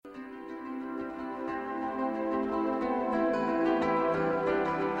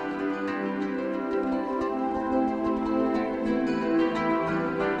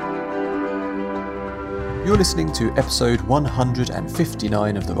You're listening to episode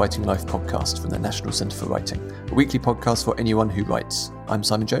 159 of the Writing Life podcast from the National Centre for Writing, a weekly podcast for anyone who writes. I'm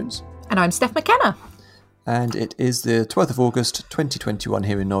Simon Jones. And I'm Steph McKenna. And it is the 12th of August 2021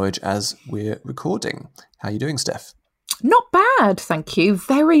 here in Norwich as we're recording. How are you doing, Steph? Not bad, thank you.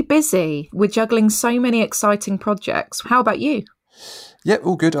 Very busy. We're juggling so many exciting projects. How about you? Yeah,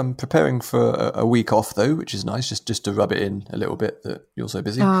 all good. I'm preparing for a week off, though, which is nice, just to rub it in a little bit that you're so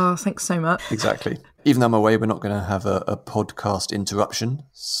busy. Oh, thanks so much. Exactly. Even though I'm away, we're not going to have a podcast interruption.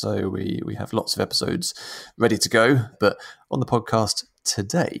 So we have lots of episodes ready to go. But on the podcast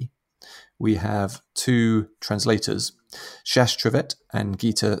today, we have two translators, Shash Trevett and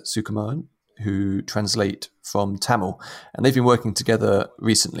Geetha Sukumaran, who translate from Tamil. And they've been working together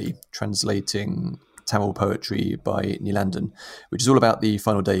recently, translating Tamil poetry by Nilandan, which is all about the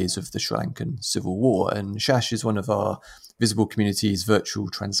final days of the Sri Lankan Civil War. And Shash is one of our Visible Communities virtual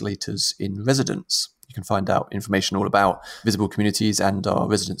translators in residence. You can find out information all about Visible Communities and our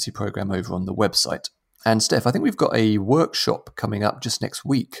residency program over on the website. And Steph, I think we've got a workshop coming up just next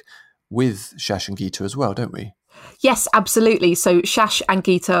week with Shash and Geetha as well, don't we? Yes, absolutely. So Shash and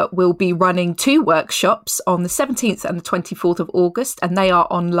Geetha will be running two workshops on the 17th and the 24th of August, and they are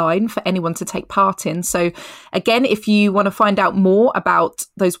online for anyone to take part in. So again, if you want to find out more about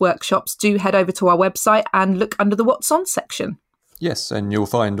those workshops, do head over to our website and look under the What's On section. Yes, and you'll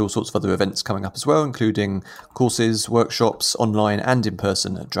find all sorts of other events coming up as well, including courses, workshops, online and in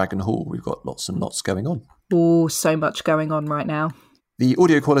person at Dragon Hall. We've got lots and lots going on. Oh, so much going on right now. The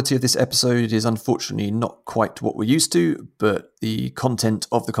audio quality of this episode is unfortunately not quite what we're used to, but the content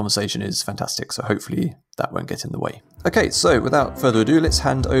of the conversation is fantastic, so hopefully that won't get in the way. Okay, so without further ado, let's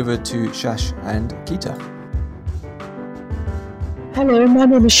hand over to Shash and Geetha. Hello, my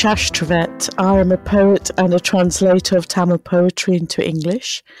name is Shash Trevett. I am a poet and a translator of Tamil poetry into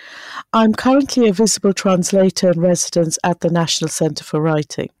English. I'm currently a visible translator in residence at the National Centre for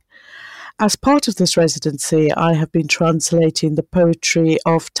Writing. As part of this residency, I have been translating the poetry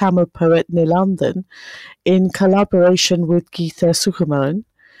of Tamil poet Nilandan in collaboration with Geetha Sukumaran,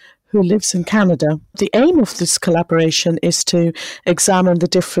 who lives in Canada. The aim of this collaboration is to examine the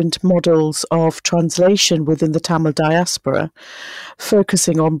different models of translation within the Tamil diaspora,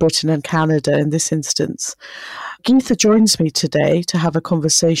 focusing on Britain and Canada in this instance. Geetha joins me today to have a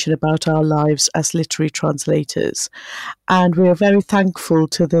conversation about our lives as literary translators, and we are very thankful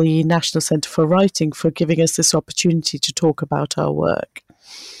to the National Centre for Writing for giving us this opportunity to talk about our work.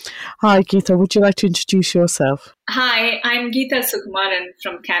 Hi, Geetha. Would you like to introduce yourself? Hi, I'm Geetha Sukumaran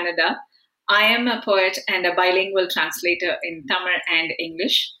from Canada. I am a poet and a bilingual translator in Tamil and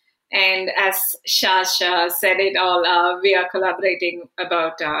English. And as Shash said it all, we are collaborating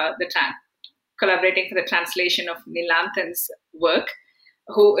about collaborating for the translation of Nilandan's work,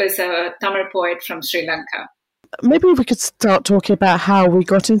 who is a Tamil poet from Sri Lanka. Maybe we could start talking about how we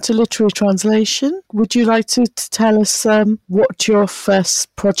got into literary translation. Would you like to tell us what your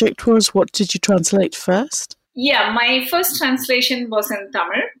first project was? What did you translate first? Yeah, my first translation was in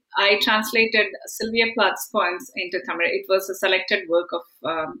Tamil. I translated Sylvia Plath's poems into Tamil. It was a selected work of,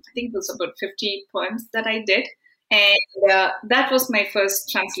 I think it was about 50 poems that I did. And that was my first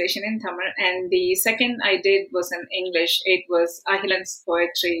translation in Tamil. And the second I did was in English. It was Ahilan's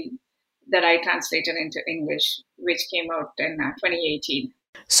poetry that I translated into English, which came out in 2018.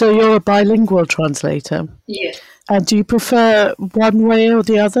 So you're a bilingual translator? Yes. And do you prefer one way or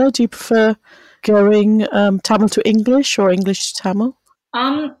the other? Do you prefer going Tamil to English or English to Tamil?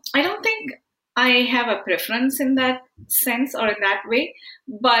 I don't think I have a preference in that sense or in that way,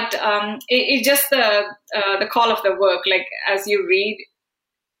 but it's just the call of the work. Like as you read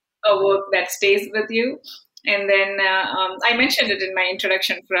a work that stays with you, and then I mentioned it in my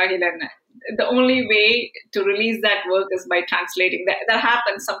introduction for Ahilan. The only way to release that work is by translating. That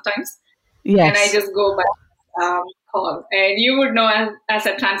happens sometimes. Yes. And I just go by call. And you would know as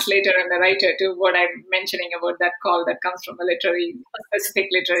a translator and a writer too what I'm mentioning about that call that comes from a specific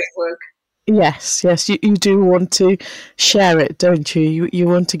literary work. Yes, you do want to share it, don't you? You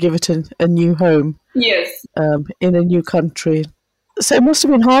want to give it a new home. Yes. In a new country. So it must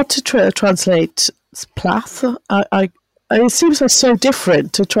have been hard to translate Plath. It seems like so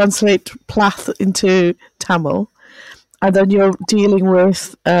different to translate Plath into Tamil, and then you're dealing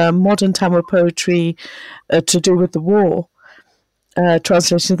with modern Tamil poetry to do with the war,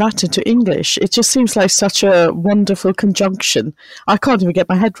 translating that into English. It just seems like such a wonderful conjunction. I can't even get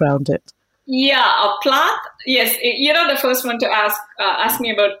my head around it. Yeah, Plath. Yes, you're the first one to ask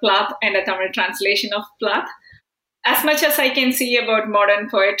me about Plath and a Tamil translation of Plath. As much as I can see about modern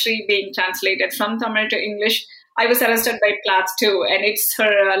poetry being translated from Tamil to English, I was arrested by Plath too, and it's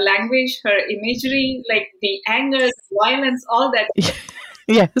her language, her imagery, like the anger, violence, all that.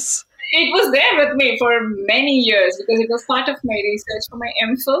 Yes. It was there with me for many years because it was part of my research for my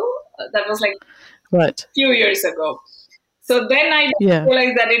MPhil. That was like Right. a few years ago. So then I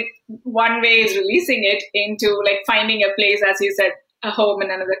realized that one way is releasing it into like finding a place, as you said, a home in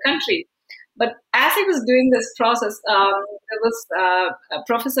another country. But as I was doing this process, there was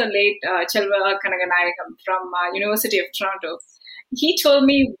Professor late Chelva Kanaganayakam from University of Toronto. He told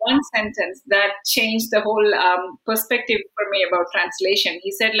me one sentence that changed the whole perspective for me about translation.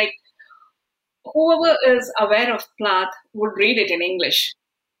 He said, like, whoever is aware of Plath would read it in English.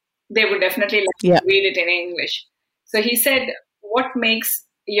 They would definitely like to read it in English. So he said, what makes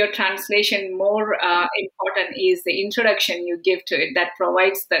your translation more important is the introduction you give to it that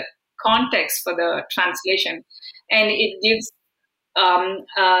provides the context for the translation, and it gives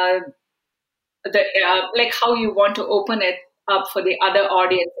like how you want to open it up for the other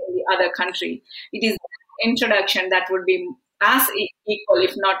audience in the other country. It is introduction that would be as equal,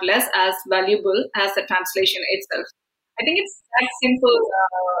 if not less, as valuable as the translation itself. I think it's that simple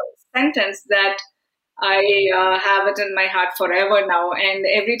sentence that I have it in my heart forever now. And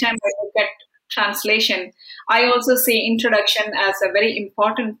every time I look at translation, I also see introduction as a very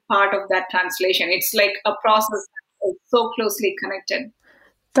important part of that translation. It's like a process that is so closely connected.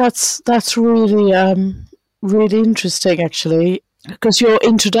 That's really really interesting, actually, because your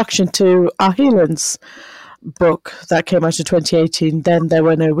introduction to Ahilan's book that came out in 2018, Then There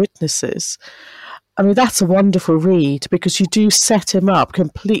Were No Witnesses. I mean, that's a wonderful read because you do set him up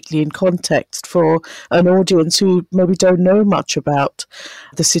completely in context for an audience who maybe don't know much about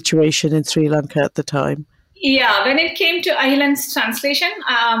the situation in Sri Lanka at the time. Yeah, when it came to Ahilan's translation,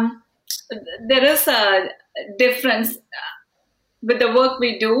 there is a difference with the work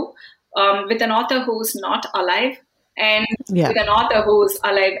we do with an author who's not alive and with an author who's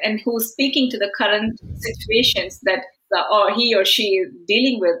alive and who's speaking to the current situations that or he or she is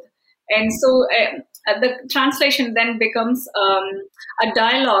dealing with. And so the translation then becomes a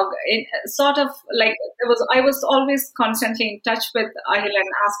dialogue. It sort of like I was always constantly in touch with Ahilan,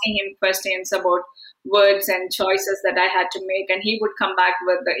 asking him questions about words and choices that I had to make, and he would come back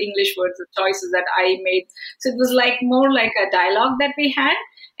with the English words, the choices that I made. So it was like more like a dialogue that we had,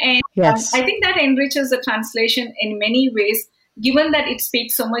 and I think that enriches the translation in many ways, given that it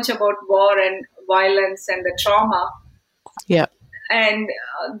speaks so much about war and violence and the trauma. Yeah. And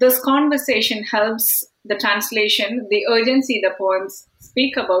this conversation helps the translation, the urgency the poems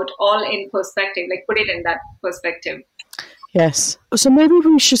speak about, all in perspective, like put it in that perspective. Yes. So maybe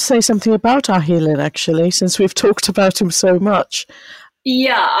we should say something about Ahilan, actually, since we've talked about him so much.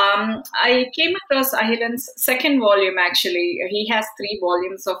 Yeah, I came across Ahilan's second volume, actually. He has 3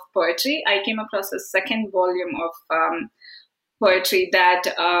 volumes of poetry. I came across his second volume of poetry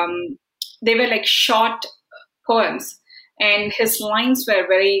that they were like short poems. And his lines were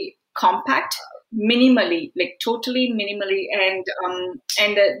very compact, minimally, like totally minimally. And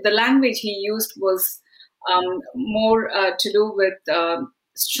the language he used was more to do with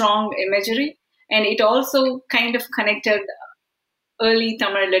strong imagery. And it also kind of connected early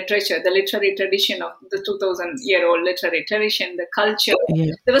Tamil literature, the literary tradition of the 2,000-year-old literary tradition, the culture.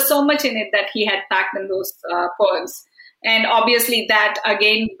 Yeah. There was so much in it that he had packed in those poems. And obviously that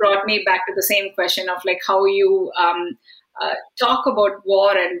again brought me back to the same question of like how you talk about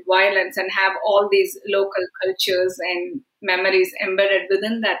war and violence and have all these local cultures and memories embedded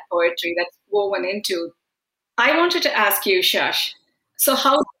within that poetry that's woven into. I wanted to ask you, Shash, so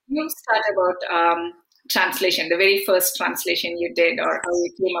how did you start about translation, the very first translation you did, or how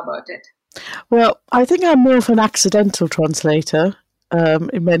you came about it? Well, I think I'm more of an accidental translator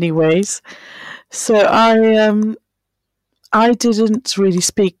in many ways. So I didn't really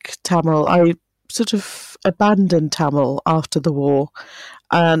speak Tamil. I sort of abandoned Tamil after the war,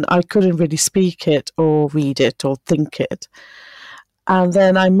 and I couldn't really speak it or read it or think it. And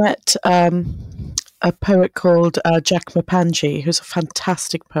then I met a poet called Jack Mapanji, who's a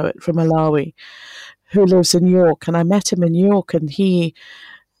fantastic poet from Malawi, who lives in New York. And I met him in New York, and he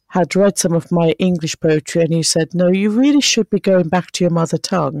had read some of my English poetry, and he said, no, you really should be going back to your mother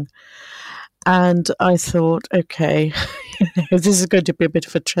tongue. And I thought, okay, this is going to be a bit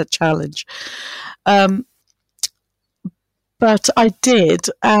of a challenge. But I did,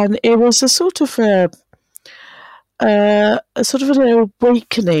 and it was a sort of an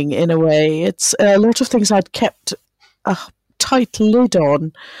awakening in a way. It's a lot of things I'd kept a tight lid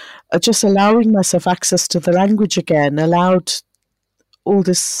on, just allowing myself access to the language again, allowed all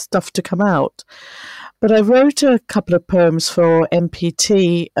this stuff to come out. But I wrote a couple of poems for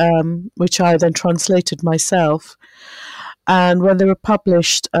MPT, which I then translated myself. And when they were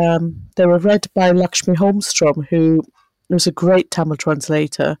published, they were read by Lakshmi Holmstrom, who was a great Tamil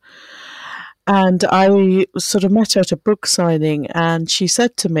translator. And I sort of met her at a book signing, and she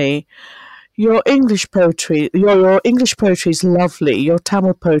said to me, your English poetry is lovely. Your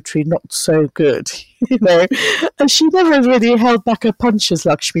Tamil poetry, not so good, you know. And she never really held back her punches,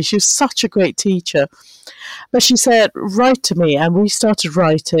 Lakshmi. She was such a great teacher. But she said, write to me. And we started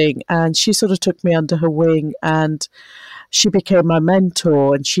writing, and she sort of took me under her wing, and she became my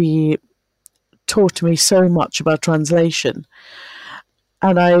mentor, and she taught me so much about translation.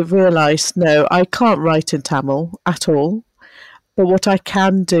 And I realised, no, I can't write in Tamil at all. But what I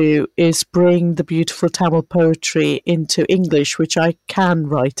can do is bring the beautiful Tamil poetry into English, which I can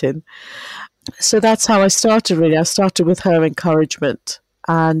write in. So that's how I started, really. I started with her encouragement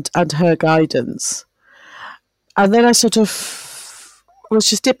and her guidance. And then I sort of was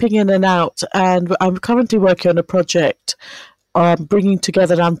just dipping in and out. And I'm currently working on a project bringing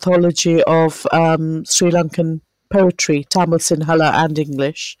together an anthology of Sri Lankan poetry, Tamil, Sinhala and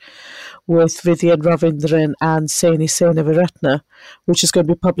English, with Vidyan Ravindran and Seni Senaviratna, which is going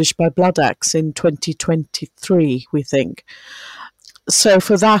to be published by Blood Axe in 2023, we think. So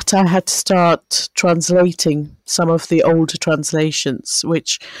for that, I had to start translating some of the older translations,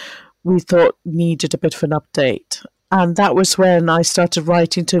 which we thought needed a bit of an update. And that was when I started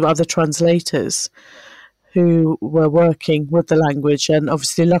writing to other translators who were working with the language. And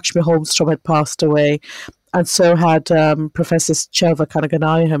obviously Lakshmi Holmstrom had passed away, and so had Professor Chelva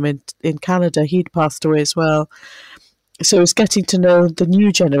Kanaganayam in Canada. He'd passed away as well. So it was getting to know the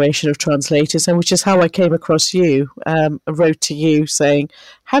new generation of translators, and which is how I came across you. I wrote to you saying,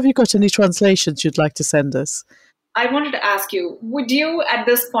 have you got any translations you'd like to send us? I wanted to ask you, would you, at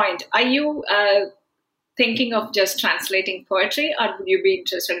this point, are you thinking of just translating poetry, or would you be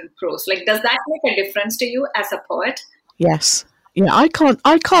interested in prose? Like, does that make a difference to you as a poet? Yes. Yeah, I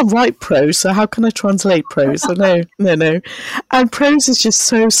can't write prose, so how can I translate prose? So no. And prose is just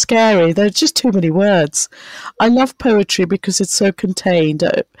so scary. There are just too many words. I love poetry because it's so contained.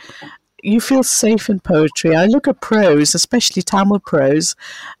 You feel safe in poetry. I look at prose, especially Tamil prose,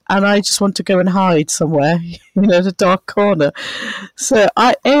 and I just want to go and hide somewhere, in a dark corner. So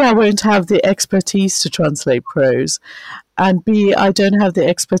I won't have the expertise to translate prose, and B, I don't have the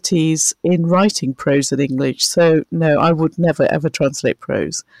expertise in writing prose in English. So no, I would never ever translate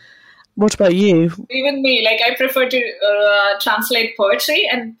prose. What about you? Even me, I prefer to translate poetry,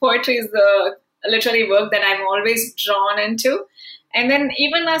 and poetry is the literary work that I'm always drawn into. And then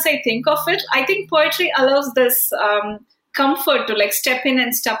even as I think of it, I think poetry allows this comfort to step in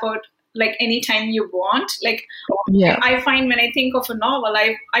and step out anytime you want. Yeah. I find when I think of a novel,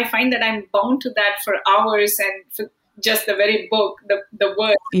 I find that I'm bound to that for hours, and for just the very book, the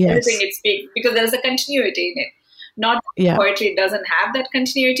words, Yes. everything it speaks, because there's a continuity in it. Not that poetry doesn't have that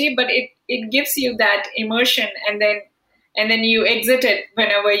continuity, but it gives you that immersion, and then you exit it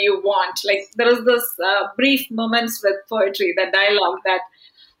whenever you want. There is this brief moments with poetry, that dialogue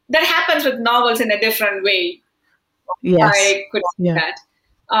that happens with novels in a different way. Yes. I could see that.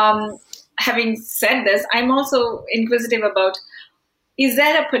 Having said this, I'm also inquisitive about, is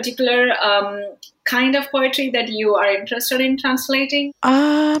there a particular kind of poetry that you are interested in translating?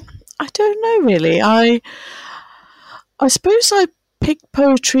 I don't know, really. I suppose I pick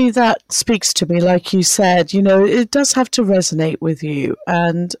poetry that speaks to me, like you said. It does have to resonate with you.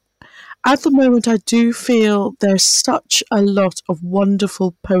 And at the moment, I do feel there's such a lot of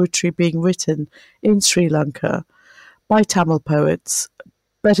wonderful poetry being written in Sri Lanka by Tamil poets,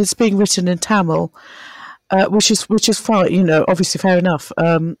 but it's being written in Tamil, which is fine. Obviously fair enough.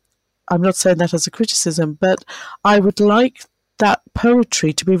 I'm not saying that as a criticism, but I would like that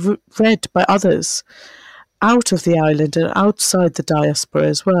poetry to be read by others out of the island and outside the diaspora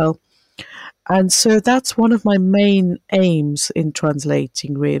as well. And so that's one of my main aims in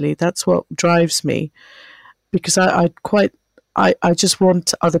translating, really. That's what drives me, because I just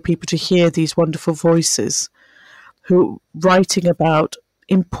want other people to hear these wonderful voices who writing about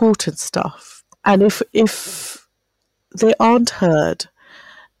important stuff. And if they aren't heard,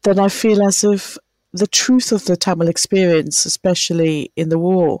 then I feel as if the truth of the Tamil experience, especially in the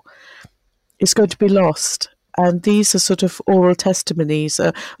war, is going to be lost. And these are sort of oral testimonies.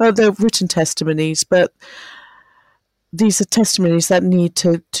 They're written testimonies, but these are testimonies that need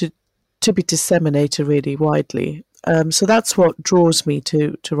to be disseminated really widely. So that's what draws me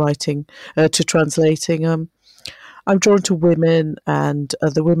to writing, to translating. I'm drawn to women and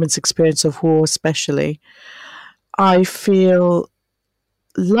the women's experience of war especially. I feel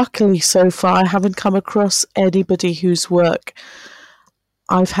luckily so far I haven't come across anybody whose work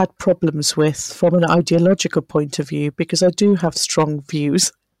I've had problems with from an ideological point of view, because I do have strong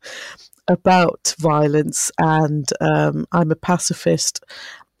views about violence, and I'm a pacifist.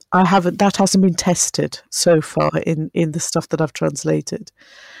 That hasn't been tested so far in the stuff that I've translated.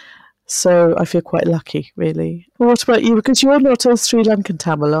 So I feel quite lucky, really. What about you? Because you're not a Sri Lankan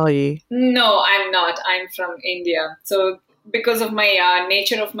Tamil, are you? No, I'm not. I'm from India. So because of my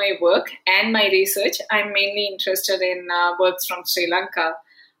nature of my work and my research, I'm mainly interested in works from Sri Lanka,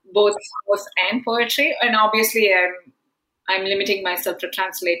 both prose and poetry. And obviously, I'm limiting myself to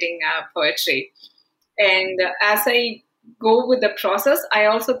translating poetry. And as I go with the process, I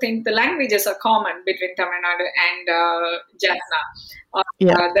also think the languages are common between Tamil Nadu and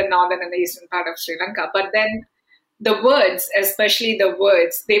Jaffna, the northern and the eastern part of Sri Lanka. But then the words, especially the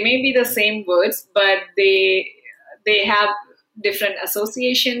words, they may be the same words, but they have different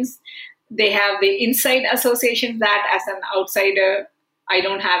associations. They have the inside associations that, as an outsider, I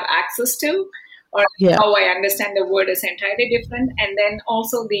don't have access to, or how I understand the word is entirely different. And then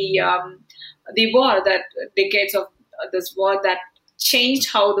also the war, that decades of this war that changed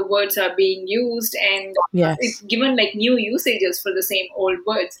how the words are being used, and it's given like new usages for the same old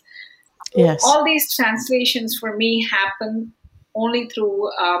words. Yes. All these translations for me happen only through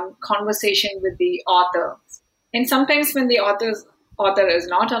conversation with the author. And sometimes when the author is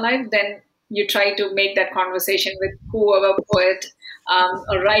not alive, then you try to make that conversation with whoever poet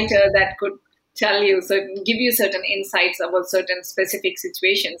or writer that could tell you, give you certain insights about certain specific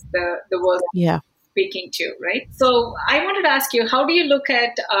situations the world speaking to, right? So I wanted to ask you, how do you look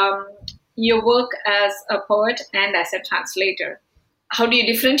at your work as a poet and as a translator? How do you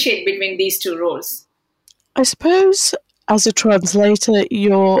differentiate between these two roles? I suppose as a translator,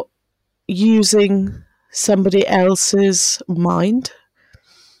 you're using somebody else's mind,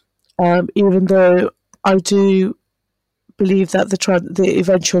 even though I do believe that the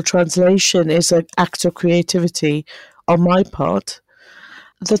eventual translation is an act of creativity on my part.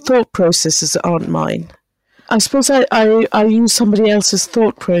 The thought processes aren't mine. I suppose I use somebody else's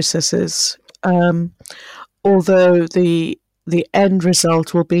thought processes, although the end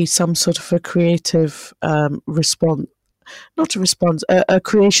result will be some sort of a creative response, not a response, a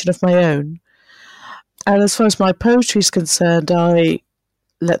creation of my own. And as far as my poetry is concerned, I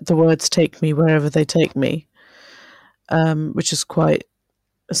let the words take me wherever they take me, which is quite,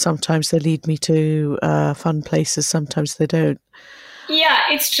 sometimes they lead me to fun places, sometimes they don't. Yeah,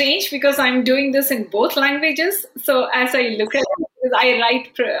 it's strange because I'm doing this in both languages. So as I look at it,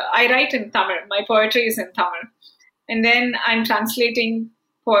 I write in Tamil. My poetry is in Tamil. And then I'm translating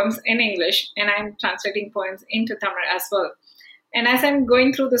poems in English, and I'm translating poems into Tamil as well. And as I'm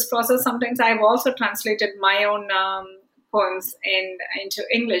going through this process, sometimes I've also translated my own poems into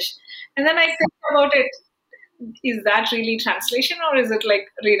English. And then I think about it, is that really translation, or is it like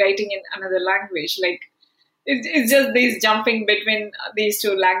rewriting in another language? Like, it's just these jumping between these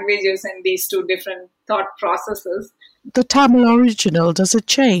two languages and these two different thought processes. The Tamil original, does it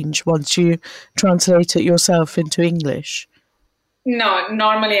change once you translate it yourself into English? No,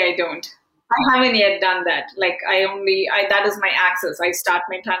 normally I don't. I haven't yet done that. Like that is my access. I start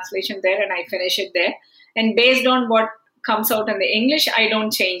my translation there and I finish it there. And based on what comes out in the English, I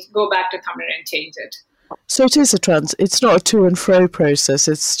don't go back to Tamil and change it. So it is it's not a to and fro process.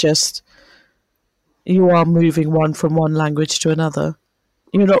 It's just you are moving one from one language to another.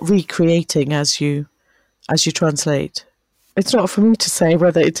 You're not recreating as you translate. It's not for me to say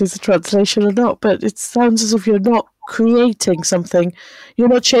whether it is a translation or not, but it sounds as if you're not creating something. You're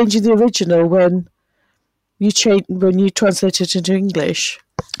not changing the original when you translate it into English.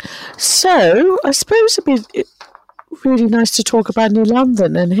 So I suppose it'd be really nice to talk about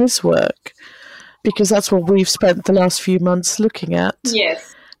Nilandan and his work, because that's what we've spent the last few months looking at.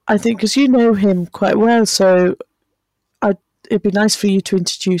 Yes. I think because you know him quite well, so it'd be nice for you to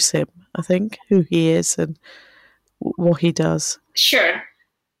introduce him, I think, who he is and what he does. Sure.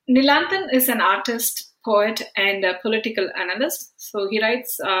 Nilandan is an artist, poet, and a political analyst. So he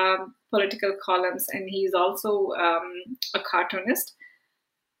writes political columns, and he's also a cartoonist.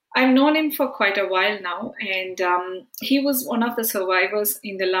 I've known him for quite a while now, and he was one of the survivors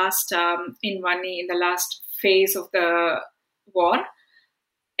in the last in the last phase of the war,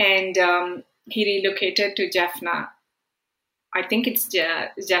 and he relocated to Jaffna. I think it's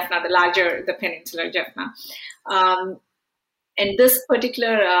Jaffna, the peninsular Jaffna. And this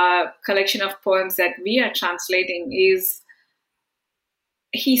particular collection of poems that we are translating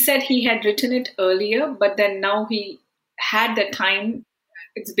he said he had written it earlier, but then now he had the time.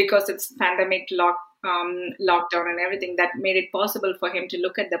 It's because it's pandemic lockdown and everything, that made it possible for him to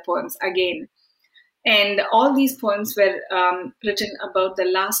look at the poems again. And all these poems were written about the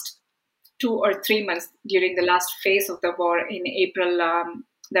last 2 or 3 months during the last phase of the war in April,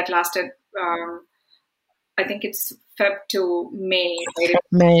 that lasted, I think it's Feb to May.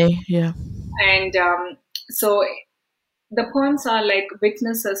 May, yeah. And so the poems are like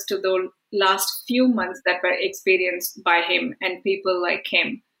witnesses to the last few months that were experienced by him and people like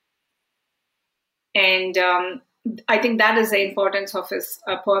him. And I think that is the importance of his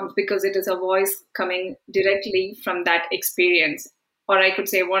poems, because it is a voice coming directly from that experience. Or I could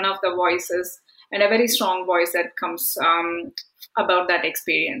say one of the voices, and a very strong voice that comes about that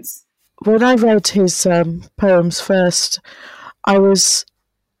experience. When I read his poems first, I was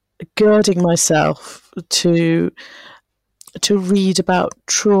girding myself to read about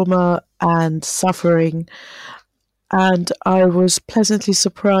trauma and suffering, and I was pleasantly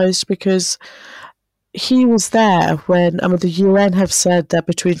surprised because he was there when the UN have said that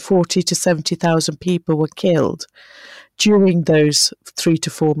between 40 to 70,000 people were killed during those 3 to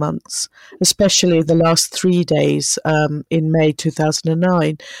 4 months, especially the last 3 days in May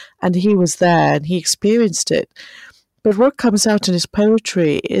 2009. And he was there and he experienced it. But what comes out in his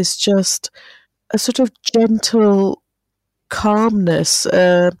poetry is just a sort of gentle calmness,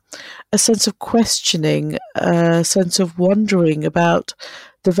 a sense of questioning, a sense of wondering about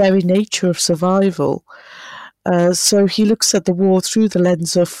the very nature of survival. So he looks at the war through the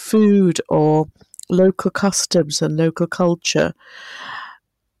lens of food or local customs and local culture.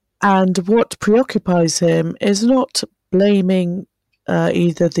 And what preoccupies him is not blaming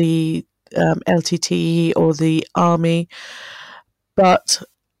either the LTTE or the army, but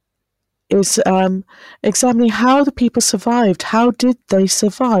is examining how the people survived. How did they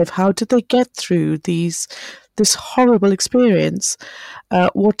survive? How did they get through this horrible experience?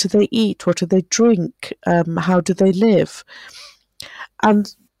 What do they eat? What do they drink? How do they live?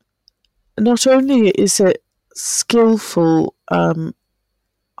 And not only is it skillful,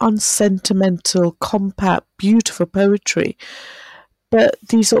 unsentimental, compact, beautiful poetry, but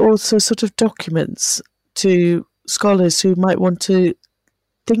these are also sort of documents to scholars who might want to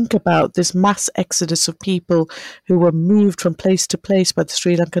think about this mass exodus of people who were moved from place to place by the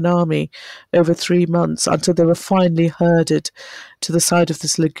Sri Lankan army over 3 months until they were finally herded to the side of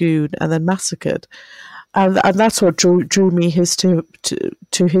this lagoon and then massacred. And that's what drew me to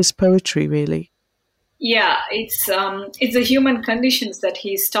his poetry, really. Yeah, it's the human conditions that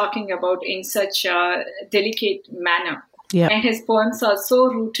he's talking about in such a delicate manner. Yeah. And his poems are so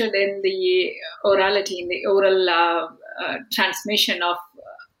rooted in the orality, in the oral transmission of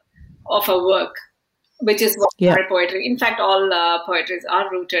a work, which is what poetry. In fact, all poetries are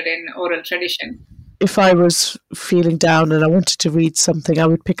rooted in oral tradition. If I was feeling down and I wanted to read something, I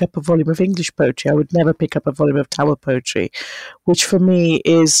would pick up a volume of English poetry. I would never pick up a volume of Tamil poetry, which for me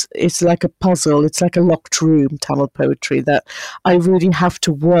it's like a puzzle. It's like a locked room, Tamil poetry, that I really have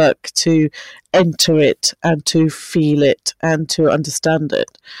to work to enter it and to feel it and to understand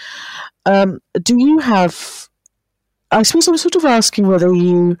it. Do you have... I suppose I'm sort of asking whether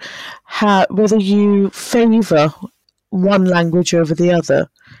you favour one language over the other.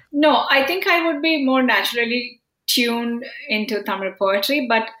 No, I think I would be more naturally tuned into Tamil poetry,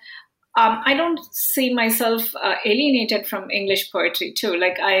 but I don't see myself alienated from English poetry too.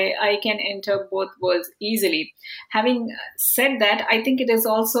 Like I can enter both worlds easily. Having said that, I think it is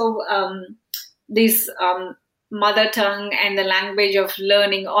also this mother tongue and the language of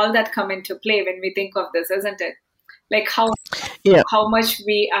learning, all that come into play when we think of this, isn't it? Like how much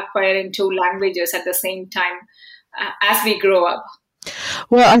we acquire in two languages at the same time as we grow up.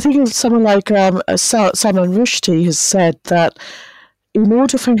 Well, I think someone like Salman Rushdie has said that in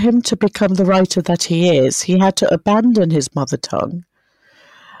order for him to become the writer that he is, he had to abandon his mother tongue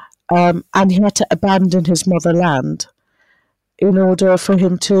and he had to abandon his motherland in order for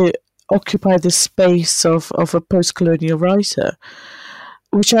him to occupy the space of a post-colonial writer,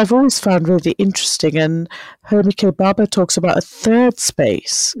 which I've always found really interesting. And Hermie K. Baba talks about a third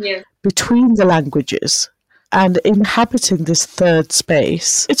space between the languages. And inhabiting this third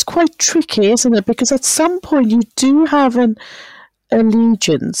space, it's quite tricky, isn't it? Because at some point you do have an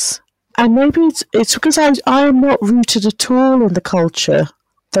allegiance. And maybe it's because I am not rooted at all in the culture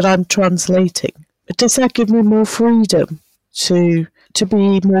that I'm translating. Does that give me more freedom to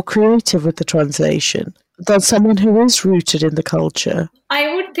be more creative with the translation than someone who is rooted in the culture?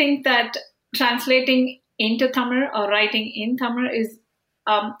 I would think that translating into Tamil or writing in Tamil is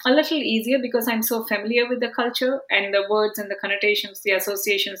a little easier because I'm so familiar with the culture and the words and the connotations, the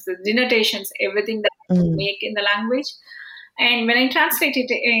associations, the denotations, everything that I make in the language. And when I translate it,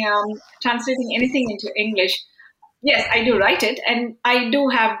 translating anything into English, yes, I do write it, and I do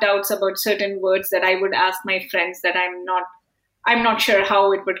have doubts about certain words that I would ask my friends that I'm not sure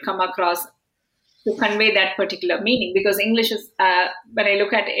how it would come across to convey that particular meaning, because English is, when I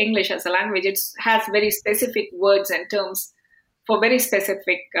look at English as a language, it has very specific words and terms for very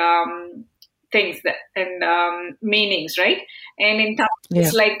specific things and meanings, right? And in Tamil,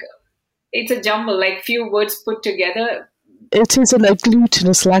 it's like, it's a jumble, like few words put together. It is an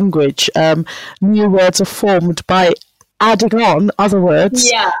agglutinous language. New words are formed by adding on other words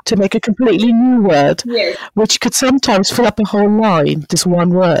to make a completely new word, which could sometimes fill up a whole line, just one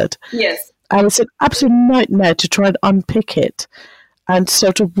word. Yes. And it's an absolute nightmare to try and unpick it and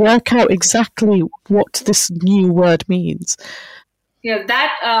sort of work out exactly what this new word means. Yeah,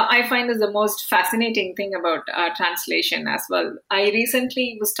 that I find is the most fascinating thing about translation as well. I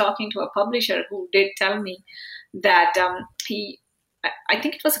recently was talking to a publisher who did tell me that I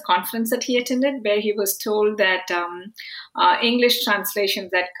think it was a conference that he attended where he was told that English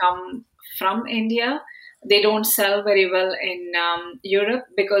translations that come from India, they don't sell very well in Europe,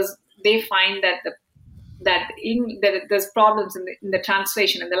 because they find that there's problems in the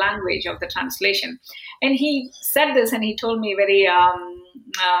translation, in the language of the translation. And he said this, and he told me very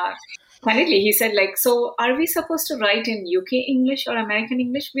candidly. He said, like, so are we supposed to write in UK English or American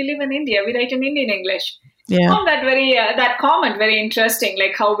English? We live in India. We write in Indian English. I found that that comment very interesting,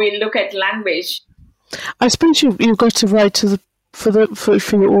 like how we look at language. I suppose you've got to write to for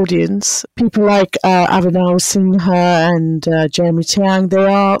your audience. People like Avinav Sinha and Jeremy Tiang, they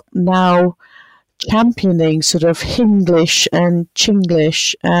are now championing sort of Hinglish and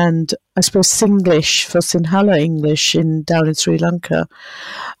Chinglish and I suppose Singlish for Sinhala English down in Sri Lanka.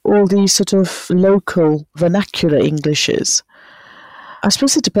 All these sort of local vernacular Englishes. I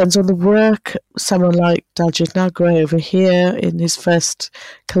suppose it depends on the work. Someone like Daljit Nagre over here in his first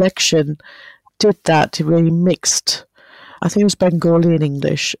collection did that. He really mixed, I think it was Bengali and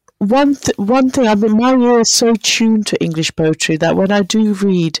English. One thing, I mean, my ear is so tuned to English poetry that when I do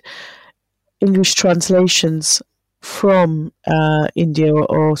read English translations from India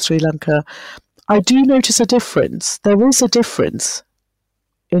or Sri Lanka, I do notice a difference. There is a difference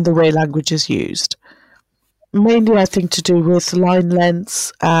in the way language is used. Mainly, I think, to do with line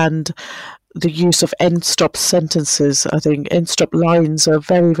lengths and the use of end-stop sentences. I think end-stop lines are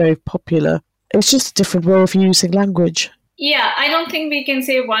very, very popular. It's just a different way of using language. Yeah, I don't think we can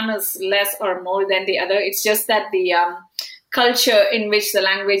say one is less or more than the other. It's just that the culture in which the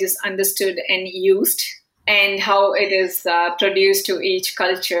language is understood and used and how it is produced to each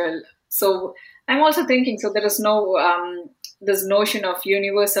culture. So I'm also thinking, so there is no... this notion of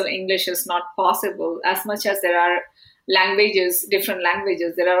universal English is not possible. As much as there are languages, different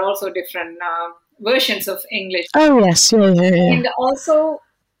languages, there are also different versions of English. Oh, yes. Yeah. And also,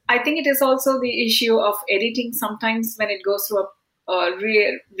 I think it is also the issue of editing. Sometimes when it goes through a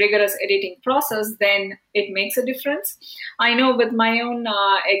rigorous editing process, then it makes a difference. I know with my own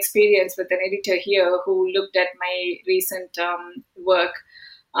experience with an editor here who looked at my recent work,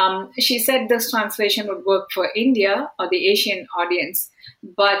 she said this translation would work for India or the Asian audience,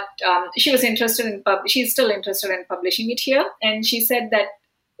 but she was interested in she's still interested in publishing it here, and she said that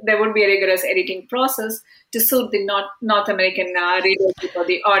there would be a rigorous editing process to suit the North American readership or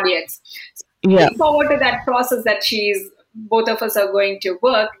the audience. So looking forward to that process that both of us are going to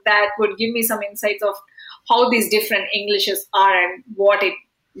work. That would give me some insights of how these different Englishes are and what it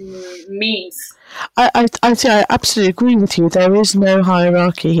means. I absolutely agree with you. There is no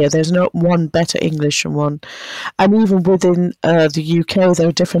hierarchy here. There's not one better English than one. And even within the UK, there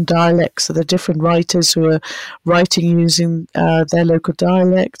are different dialects. So there are different writers who are writing using their local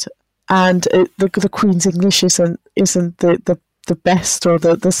dialect. And the Queen's English isn't the best or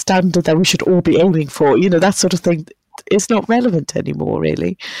the standard that we should all be aiming for. You know, that sort of thing is not relevant anymore,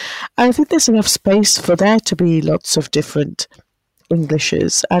 really. And I think there's enough space for there to be lots of different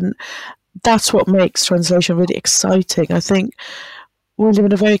Englishes, and that's what makes translation really exciting. I think we live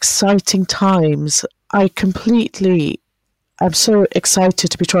in a very exciting times. I completely am so excited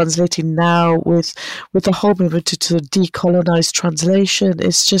to be translating now with the whole movement to decolonize translation.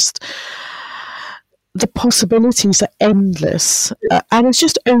 It's just, the possibilities are endless, and it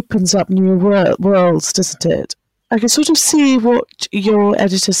just opens up new worlds, doesn't it? I can sort of see what your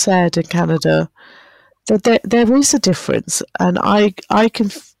editor said in Canada, that there is a difference, and I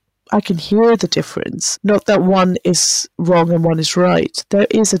can hear the difference. Not that one is wrong and one is right. There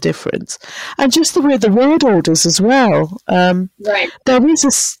is a difference, and just the way the word orders as well. Right. There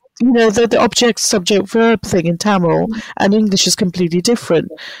is the object subject verb thing in Tamil and English is completely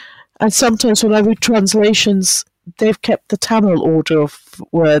different. And sometimes when I read translations they've kept the Tamil order of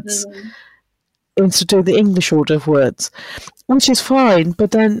words instead of the English order of words, which is fine,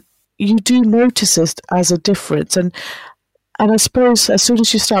 but then you do notice it as a difference. And I suppose as soon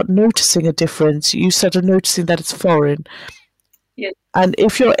as you start noticing a difference, you start noticing that it's foreign. Yes. And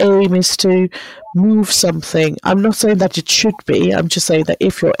if your aim is to move something, I'm not saying that it should be, I'm just saying that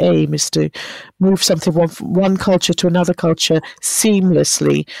if your aim is to move something from one culture to another culture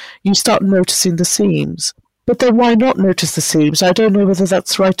seamlessly, you start noticing the seams. But then why not notice the seams? I don't know whether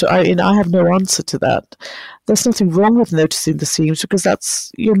that's right. I have no answer to that. There's nothing wrong with noticing the seams because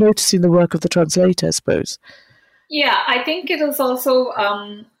you're noticing the work of the translator, I suppose. Yeah, I think it is also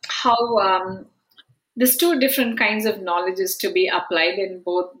how there's two different kinds of knowledges to be applied in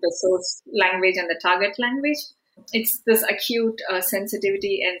both the source language and the target language. It's this acute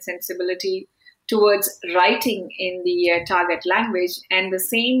sensitivity and sensibility towards writing in the target language, and the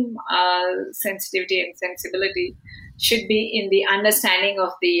same sensitivity and sensibility should be in the understanding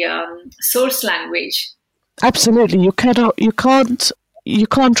of the source language. Absolutely, you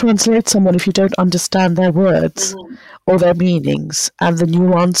can't translate someone if you don't understand their words or their meanings and the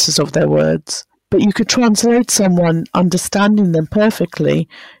nuances of their words. But you could translate someone understanding them perfectly.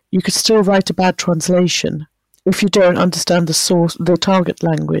 You could still write a bad translation if you don't understand the target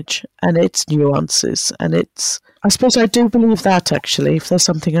language and its nuances. And I suppose I do believe that, actually, if there's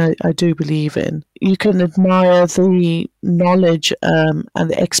something I do believe in. You can admire the knowledge and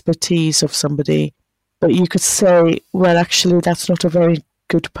the expertise of somebody, but you could say, well, actually, that's not a very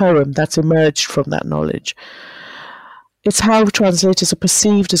good poem that's emerged from that knowledge. It's how translators are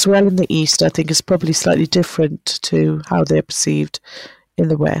perceived as well in the East, I think, is probably slightly different to how they're perceived in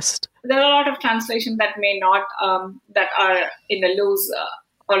the West. There are a lot of translations that may not, that are in a loose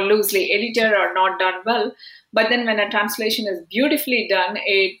or loosely edited or not done well. But then when a translation is beautifully done,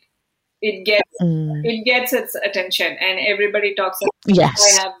 it gets its attention and everybody talks about it.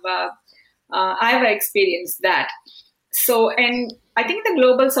 Yes. I have experienced that. So, and I think in the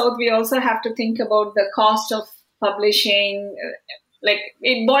global South, we also have to think about the cost of publishing. Like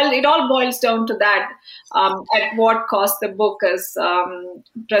it all boils down to that. At what cost the book is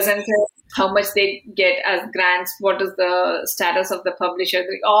presented, how much they get as grants, what is the status of the publisher.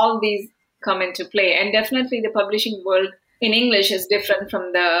 All these come into play. And definitely the publishing world in English is different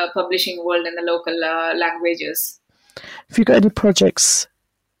from the publishing world in the local languages. Have you got any projects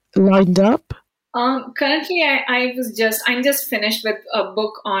lined up? Currently, I'm just finished with a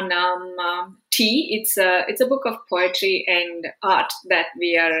book on tea. It's a book of poetry and art that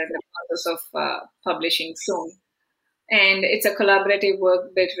we are in the process of publishing soon, and it's a collaborative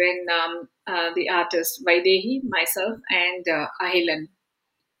work between the artist Vaidehi, myself, and Ahilan.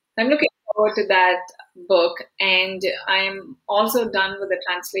 I'm looking forward to that book, and I'm also done with the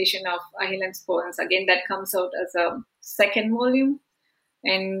translation of Ahilan's poems. Again, that comes out as a second volume.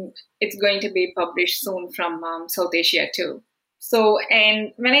 And it's going to be published soon from South Asia too. So,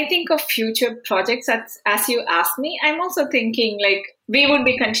 and when I think of future projects, as you asked me, I'm also thinking like we would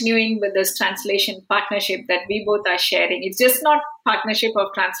be continuing with this translation partnership that we both are sharing. It's just not partnership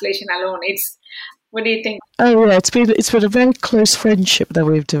of translation alone. What do you think? Oh yeah, it's been a very close friendship that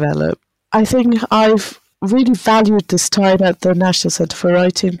we've developed. I think I've really valued this time at the National Centre for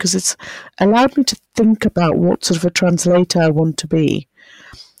Writing because it's allowed me to think about what sort of a translator I want to be.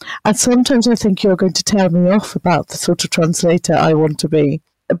 And sometimes I think you're going to tell me off about the sort of translator I want to be.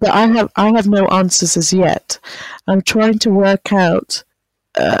 But I have no answers as yet. I'm trying to work out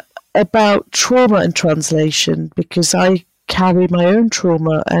about trauma and translation because I carry my own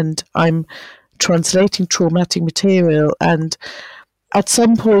trauma and I'm translating traumatic material. And at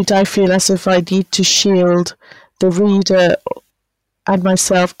some point I feel as if I need to shield the reader and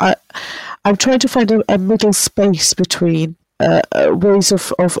myself. I'm trying to find a middle space between ways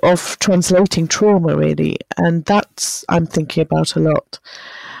of translating trauma, really, and that's I'm thinking about a lot.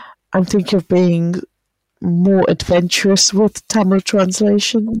 I'm thinking of being more adventurous with Tamil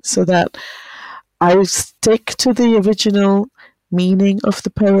translation so that I stick to the original meaning of the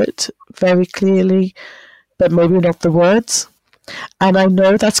poet very clearly, but maybe not the words. And I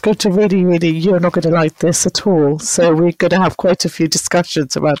know that's going to really, you're not going to like this at all. So we're going to have quite a few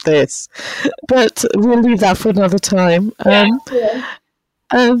discussions about this. But we'll leave that for another time. And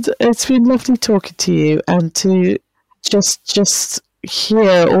it's been lovely talking to you and to just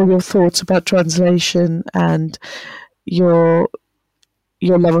hear all your thoughts about translation and your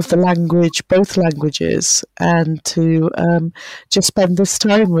love of the language, both languages, and to just spend this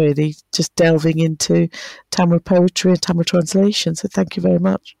time really just delving into Tamil poetry and Tamil translation. So thank you very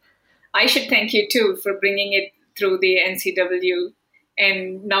much. I should thank you too for bringing it through the NCW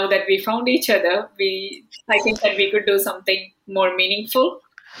And now that we found each other, I think that we could do something more meaningful.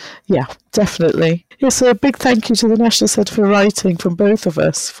 Yeah, definitely. Yes, so a big thank you to the National Centre for Writing from both of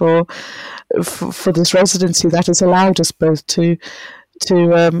us for this residency that has allowed us both to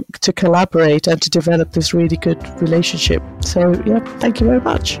collaborate and to develop this really good relationship. So yeah, thank you very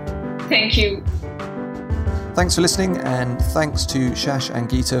much. Thank you. Thanks for listening, and thanks to Shash and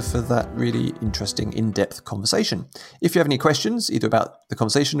Geetha for that really interesting, in-depth conversation. If you have any questions, either about the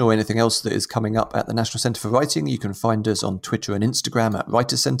conversation or anything else that is coming up at the National Centre for Writing, you can find us on Twitter and Instagram at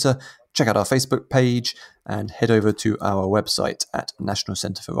Writers Centre. Check out our Facebook page and head over to our website at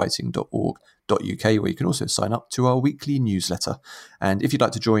nationalcentreforwriting.org.uk, where you can also sign up to our weekly newsletter. And if you'd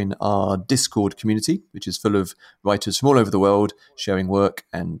like to join our Discord community, which is full of writers from all over the world sharing work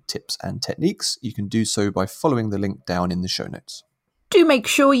and tips and techniques, you can do so by following the link down in the show notes. Do make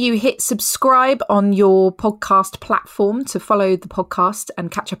sure you hit subscribe on your podcast platform to follow the podcast and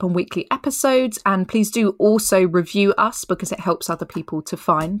catch up on weekly episodes. And please do also review us, because it helps other people to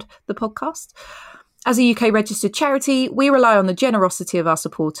find the podcast. As a UK registered charity, we rely on the generosity of our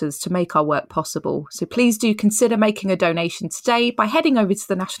supporters to make our work possible. So please do consider making a donation today by heading over to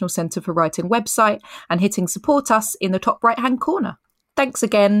the National Centre for Writing website and hitting support us in the top right-hand corner. Thanks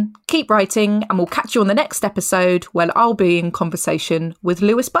again, keep writing, and we'll catch you on the next episode, where I'll be in conversation with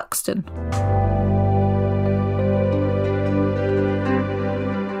Lewis Buxton.